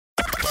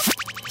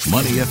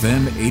Money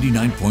FM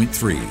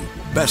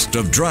 89.3. Best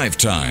of drive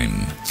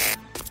time.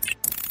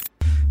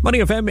 Money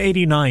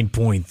FM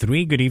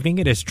 89.3. Good evening.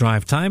 It is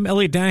drive time.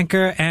 Elliot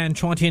Danker and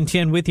Chua Tian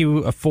Tian with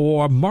you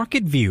for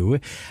Market View,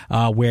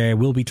 where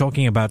we'll be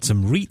talking about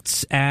some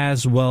REITs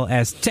as well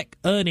as tech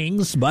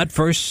earnings. But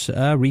first,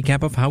 a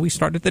recap of how we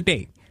started the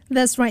day.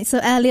 That's right. So,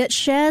 Elliot,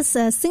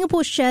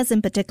 Singapore shares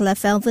in particular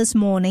fell this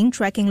morning,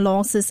 tracking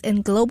losses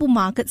in global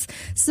markets.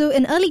 So,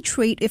 in early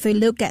trade, if we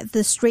look at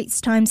the Straits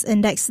Times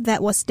Index,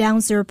 that was down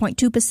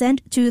 0.2%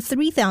 to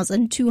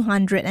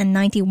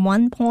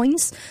 3,291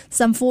 points.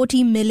 Some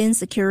 40 million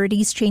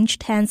securities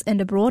changed hands in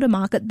the broader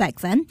market back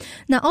then.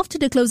 Now, after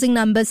the closing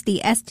numbers,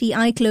 the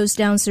STI closed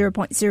down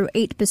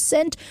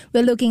 0.08%.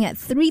 We're looking at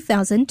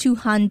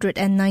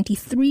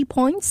 3,293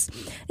 points.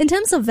 In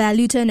terms of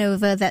value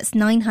turnover, that's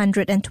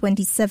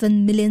 927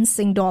 million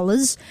Sing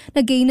dollars.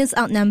 The gainers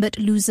outnumbered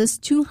losers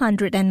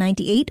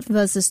 298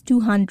 versus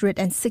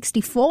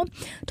 264.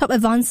 Top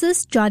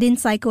advances, Jardine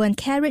Cycle and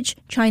Carriage,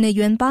 China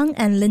Yuanbang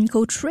and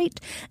Linco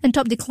Trade. And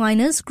top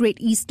decliners,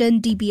 Great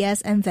Eastern,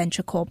 DBS and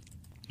Venture Corp.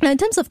 Now, in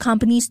terms of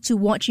companies to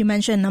watch, you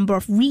mentioned a number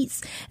of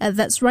REITs.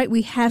 That's right,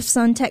 we have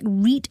Suntec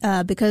REIT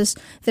because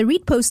the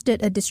REIT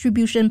posted a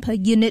distribution per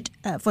unit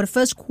for the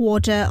first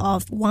quarter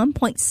of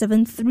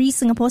 1.73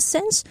 Singapore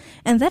cents,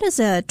 and that is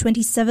a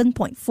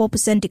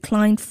 27.4%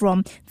 decline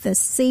from the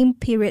same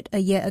period a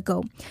year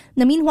ago.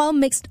 Now, meanwhile,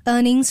 mixed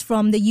earnings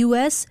from the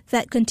US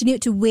that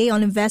continued to weigh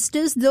on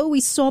investors, though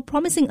we saw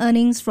promising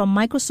earnings from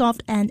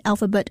Microsoft and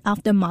Alphabet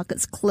after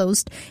markets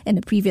closed in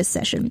the previous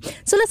session.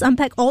 So let's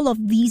unpack all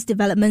of these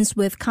developments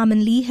with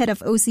Carmen Lee, Head of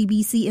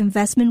OCBC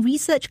Investment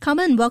Research.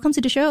 Carmen, welcome to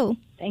the show.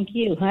 Thank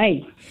you.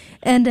 Hi.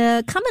 And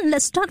Carmen,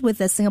 let's start with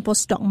the Singapore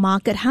stock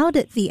market. How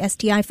did the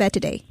STI fare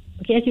today?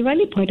 Okay, as you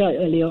rightly pointed out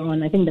earlier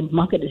on, I think the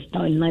market is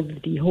down in line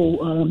with the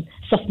whole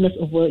softness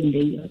over in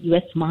the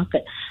US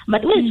market.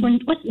 But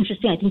what's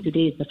interesting, I think,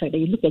 today is the fact that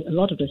you look at a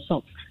lot of the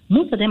stocks,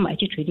 most of them are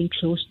actually trading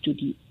close to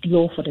the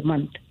low for the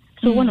month.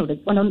 So one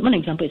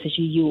example is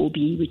actually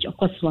UOB, which of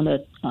course is one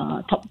of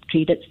the top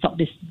traded stock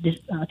this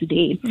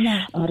today.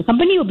 Yeah. The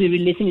company will be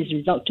releasing its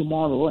result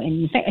tomorrow,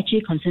 and in fact,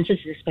 actually,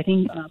 consensus is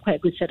expecting quite a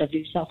good set of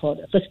results for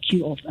the first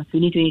Q of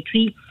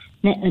 2023.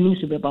 Net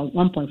earnings will be about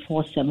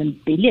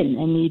 1.47 billion,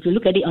 and if you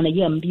look at it on a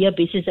year-on-year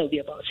basis, that will be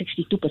about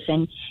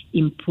 62%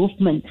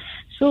 improvement.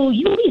 So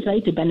UOB is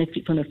likely to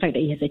benefit from the fact that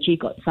it has actually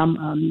got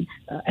some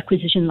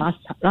acquisition last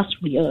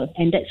year,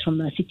 and that's from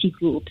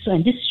Citigroup. So,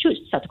 and this should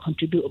start to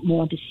contribute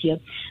more this year.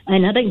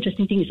 Another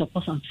interesting thing is, of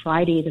course, on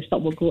Friday, the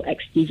stock will go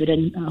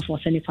ex-dividend for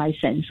 75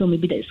 cents. So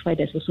maybe that's why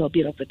there's also a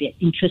bit of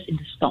interest in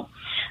the stock.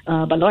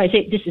 But like I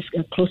said, this is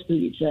close to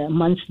its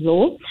month's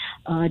low.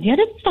 The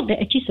other stock that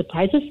actually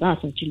surprises us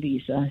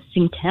actually is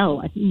Singtel.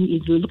 I think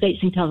if you look at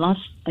Singtel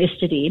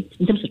yesterday,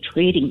 in terms of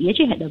trading, it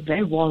actually had a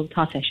very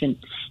volatile session.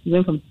 It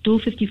went from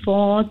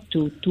 254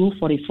 to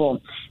 244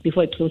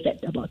 before it closed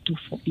at about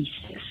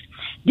 246.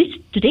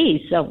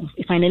 Today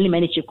it finally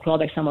managed to claw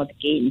back some of the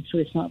gains, so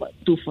it's not about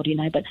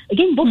 249. But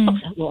again, both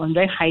stocks were on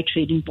very high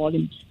trading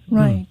volumes.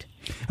 Right.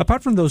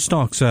 Apart from those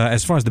stocks,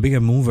 as far as the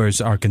bigger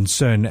movers are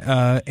concerned,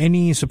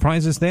 any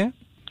surprises there?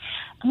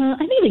 I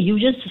think the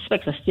usual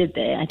suspects are still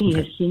there. I think you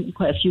have seen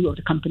quite a few of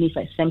the companies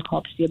like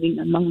Sembcorp still being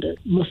among the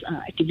most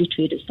actively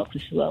traded stocks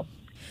as well.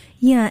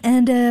 Yeah,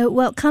 and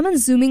Carmen,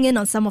 zooming in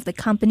on some of the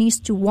companies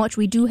to watch,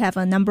 we do have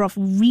a number of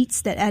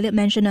REITs that Elliot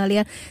mentioned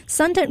earlier.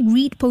 Suntec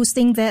REIT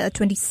posting there a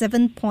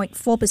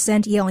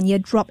 27.4% year-on-year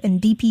drop in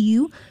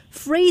DPU.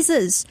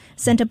 Frasers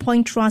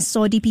Centrepoint Trust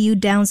saw DPU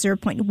down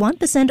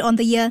 0.1% on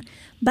the year.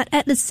 But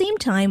at the same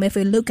time, if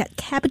we look at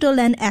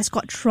CapitaLand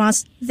Ascott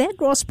Trust, their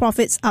gross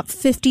profits up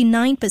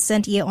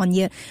 59%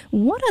 year-on-year.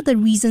 What are the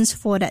reasons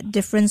for that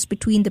difference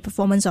between the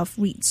performance of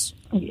REITs?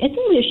 I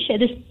think we've shared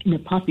this in the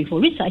past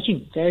before. REITs are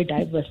actually very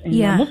diverse, and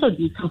most of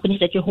the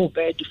companies actually hold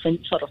very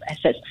different sort of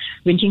assets,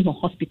 ranging from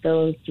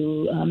hospitals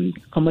to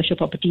commercial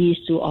properties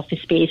to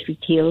office space,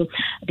 retail,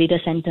 data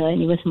center,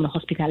 and even some of the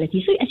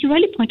hospitality. So as you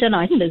rightly pointed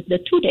out, I think the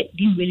two that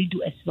didn't really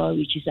do as well,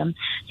 which is Suntec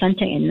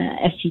and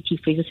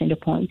FCT, Fraser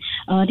Centrepoint,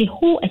 they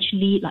hold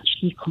actually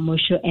largely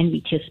commercial and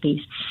retail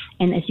space.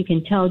 And as you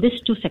can tell, these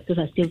two sectors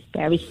are still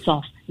very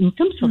soft. In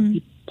terms of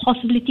the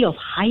possibility of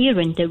higher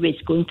rental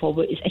rates going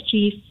forward is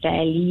actually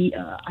fairly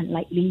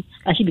unlikely,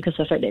 actually because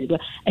of the fact that we're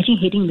actually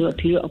heading to a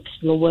period of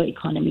slower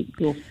economic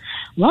growth.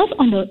 Whilst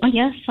on the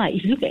other side,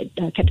 if you look at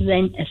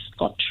CapitaLand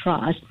Ascott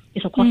Trust,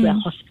 it's of course where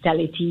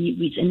hospitality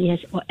REITs, and it has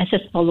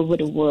assets all over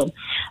the world.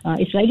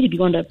 It's likely to be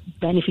one of the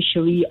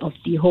beneficiary of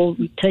the whole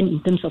return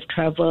in terms of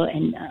travel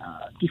and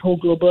the whole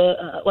global,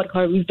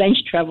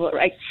 revenge travel,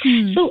 right?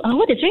 So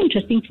what is very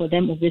interesting for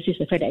them, obviously, is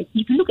the fact that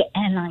if you look at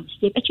airlines,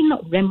 they've actually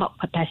not ramped up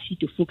capacity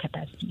to full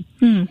capacity.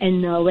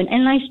 And when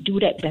airlines do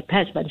that,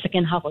 perhaps by the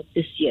second half of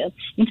this year,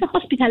 in fact,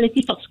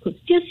 hospitality stocks could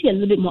still see a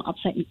little bit more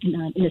upside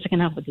in the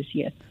second half of this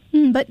year.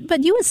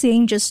 But you were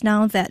saying just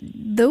now that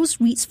those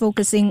REITs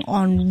focusing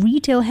on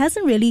retail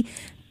hasn't really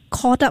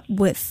caught up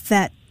with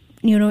that,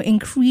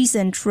 increase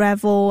in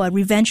travel,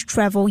 revenge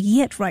travel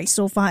yet, right?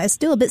 So far, it's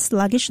still a bit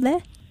sluggish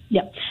there.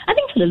 Yeah, I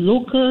think for the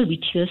local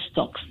retail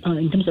stocks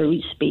in terms of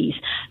REIT space,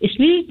 it's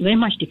really very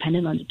much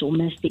dependent on the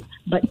domestic,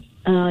 but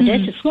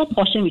there's a small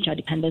portion which are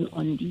dependent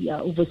on the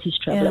overseas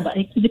traveller. But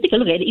if you take a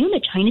look at it, even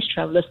the Chinese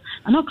travellers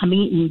are not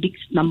coming in big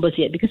numbers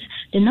yet, because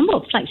the number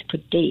of flights per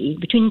day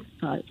between,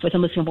 for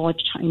example, Singapore,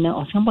 China,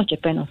 or Singapore,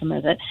 Japan, or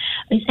something like that,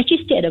 is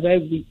actually still at a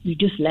very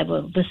reduced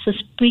level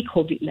versus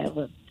pre-COVID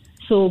level.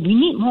 So we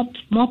need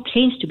more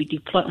planes to be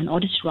deployed on all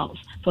these routes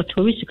for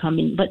tourists to come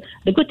in. But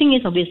the good thing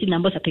is, obviously,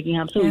 numbers are picking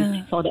up. So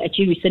we saw that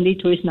actually recently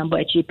tourist number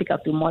actually picked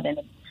up to more than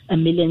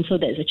 1 million. So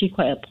that's actually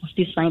quite a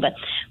positive sign. But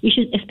we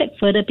should expect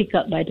further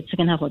pickup by the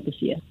second half of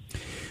this year.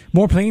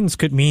 More planes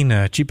could mean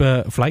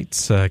cheaper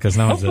flights, because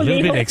now it's a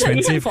little bit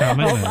expensive.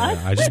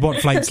 I just bought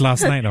flights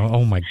last night.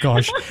 Oh my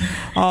gosh.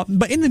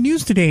 But in the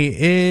news today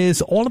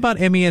is all about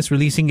MAS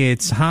releasing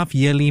its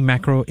half-yearly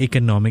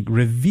macroeconomic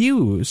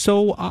review.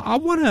 So I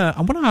wanna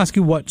ask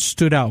you what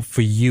stood out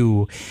for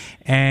you,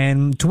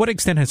 and to what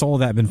extent has all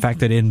that been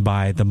factored in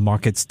by the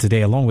markets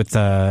today, along with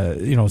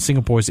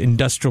Singapore's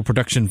industrial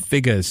production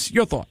figures.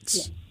 Your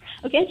thoughts? Yeah.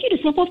 Okay, actually, the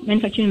Singapore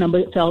manufacturing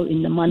number fell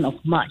in the month of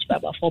March by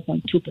about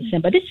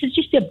 4.2%, but this is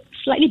just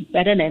slightly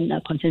better than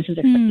consensus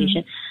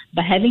expectation.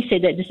 But having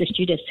said that, this is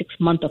actually the 6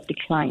 month of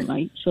decline,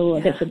 right? So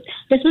there's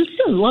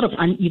still a lot of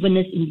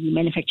unevenness in the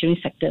manufacturing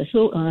sector.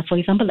 So, for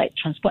example, like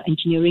transport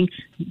engineering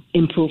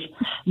improved.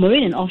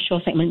 Marine and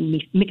offshore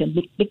segment make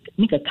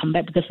a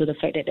comeback because of the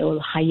fact that there were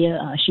higher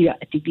shipyard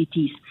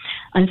activities.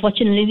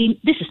 Unfortunately,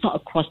 this is not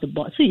across the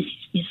board. So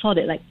you saw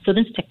that like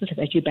certain sectors have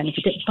actually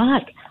benefited.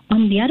 But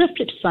on the other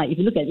flip side, if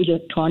you look at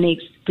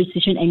electronics,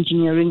 precision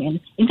engineering, and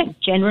in fact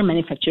general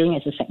manufacturing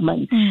as a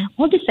segment,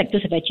 all these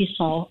sectors have actually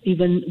saw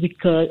even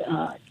weaker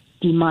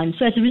demand.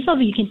 So as a result,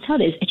 you can tell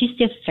that it's actually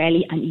still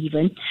fairly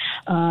uneven.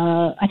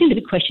 I think the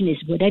big question is,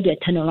 will there be a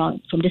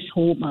turnaround from this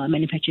whole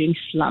manufacturing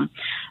slump?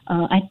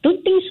 I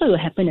don't think so. It will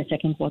happen in the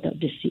second quarter of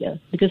this year,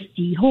 because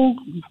the whole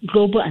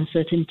global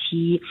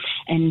uncertainty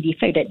and the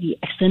fact that the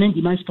external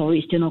demand story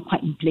is still not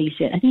quite in place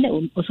yet, I think that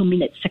will also mean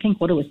that second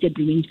quarter will still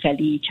remain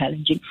fairly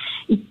challenging.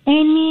 If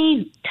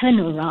any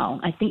turnaround,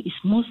 I think it's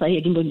most likely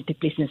again going to take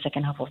place in the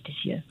second half of this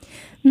year.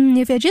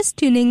 If you're just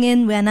tuning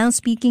in, we're now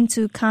speaking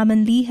to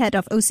Carmen Lee, head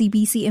of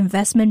OCBC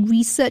Investment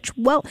Research.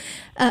 Well,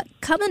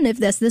 Carmen, if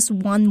there's this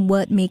one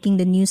word making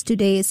the news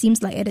today, it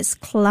seems like it is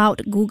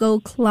cloud. Google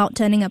Cloud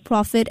turning a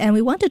profit, and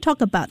we want to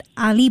talk about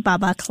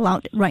Alibaba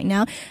Cloud right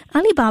now.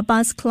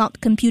 Alibaba's cloud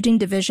computing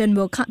division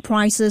will cut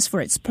prices for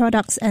its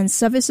products and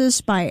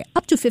services by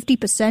up to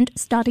 50%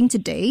 starting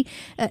today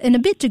in a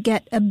bid to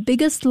get a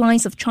bigger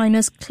slice of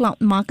China's cloud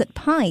market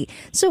pie.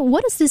 So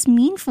what does this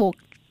mean for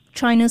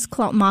China's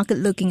cloud market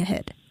looking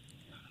ahead?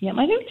 Yeah,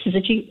 I think this is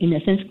actually, in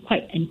a sense,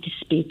 quite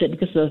anticipated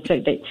because of the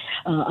fact that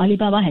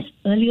Alibaba has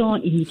early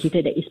on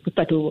indicated that it's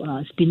prepared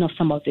to spin off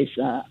some of its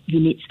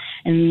units.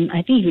 And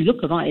I think if you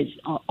look around its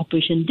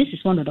operation, this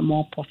is one of the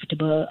more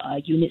profitable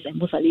units and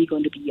most likely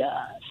going to be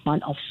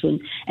spun off soon.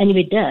 And if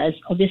it does,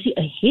 obviously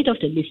ahead of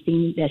the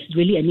listing, there's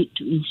really a need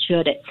to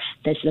ensure that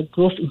there's a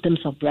growth in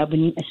terms of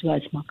revenue as well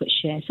as market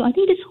share. So I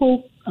think this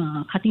whole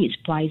cutting its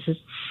prices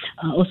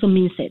also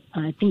means that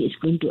I think it's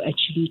going to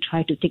actually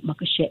try to take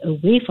market share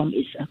away from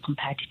its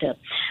competitor.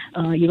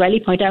 You rightly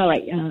point out,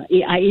 right,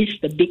 AI is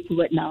the big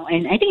word now.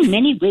 And I think in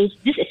many ways,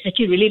 this is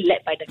actually really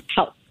led by the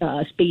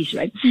cloud space,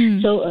 right?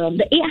 So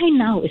the AI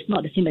now is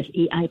not the same as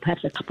AI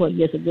perhaps a couple of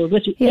years ago.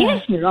 Because AI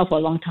has been around for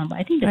a long time, but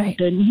I think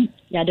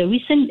the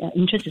recent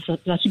interest is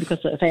actually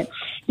because of the fact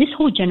this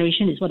whole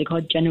generation is what they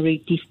call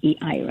generative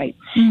AI, right?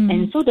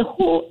 And so the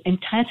whole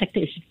entire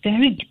sector is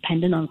very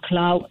dependent on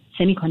cloud,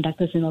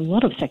 semiconductors, and a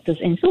lot of sectors.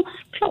 And so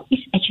cloud is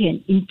actually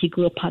an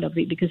integral part of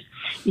it because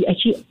it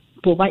actually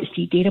provides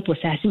the data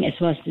processing as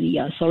well as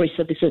the storage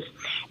services.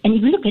 And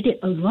if you look at it,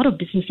 a lot of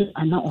businesses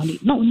are not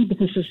only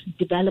businesses,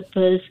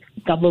 developers,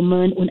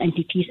 government-owned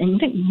entities, and in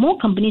fact, more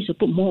companies will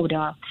put more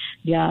of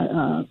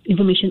their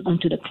information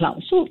onto the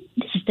cloud. So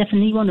this is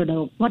definitely one of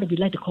the, what we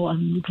like to call a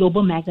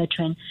global mega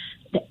trend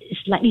that is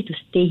likely to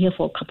stay here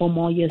for a couple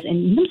more years.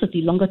 And in terms of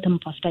the longer-term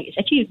prospect, it's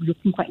actually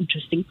looking quite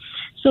interesting.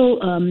 So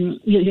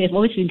you have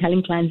always been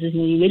telling clients,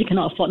 you really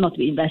cannot afford not to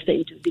be invested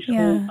into this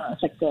whole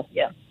sector.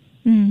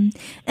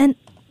 And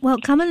well,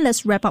 Carmen,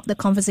 let's wrap up the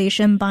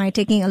conversation by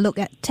taking a look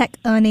at tech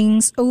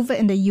earnings over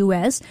in the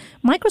US.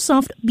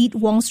 Microsoft beat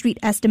Wall Street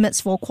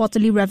estimates for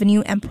quarterly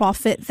revenue and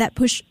profit that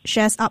pushed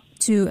shares up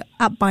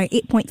by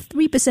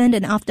 8.3%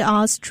 in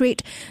after-hours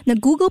trade. The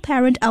Google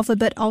parent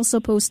Alphabet also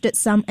posted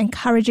some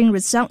encouraging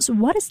results.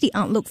 What is the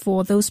outlook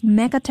for those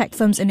mega tech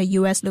firms in the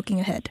US looking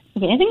ahead?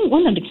 Okay, I think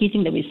one of the key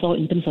things that we saw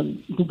in terms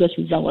of Google's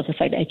result was the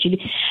fact that actually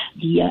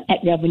the ad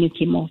revenue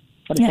came off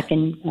for the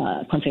second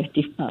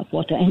consecutive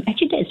quarter. And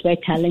actually that is very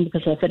telling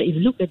because if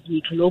you look at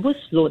the global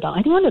slowdown,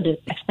 I think one of the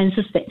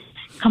expenses that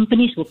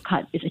companies will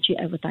cut is actually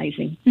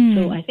advertising.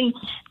 So I think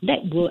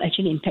that will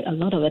actually impact a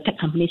lot of the tech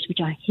companies which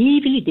are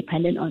heavily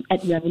dependent on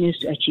ad revenues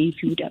to actually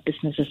fuel their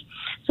businesses.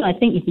 So I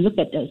think if you look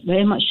at the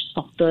very much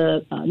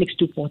softer next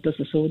 2 quarters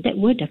or so, that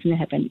will definitely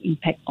have an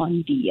impact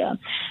on the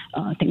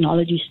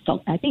technology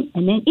stock, I think.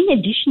 And then in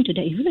addition to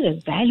that, if you look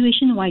at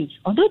valuation-wise,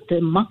 although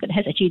the market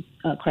has actually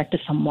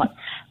corrected somewhat,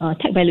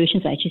 tech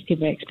valuations are actually still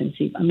very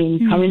expensive. I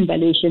mean, current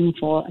valuation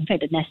for, in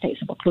fact, the Nasdaq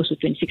is about close to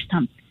 26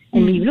 times.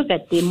 And when you look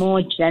at the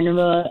more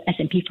general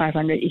S&P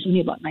 500, it's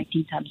only about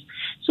 19 times.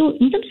 So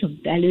in terms of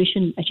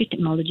valuation, actually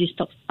technology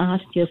stocks are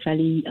still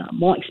fairly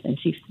more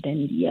expensive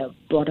than the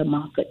broader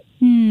market.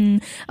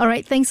 All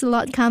right. Thanks a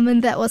lot,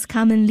 Carmen. That was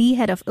Carmen Lee,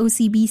 head of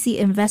OCBC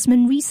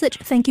Investment Research.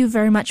 Thank you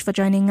very much for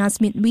joining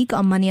us midweek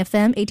on Money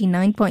FM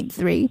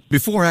 89.3.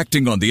 Before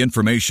acting on the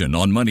information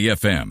on Money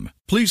FM,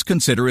 please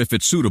consider if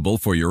it's suitable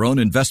for your own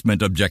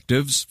investment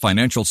objectives,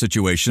 financial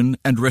situation,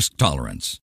 and risk tolerance.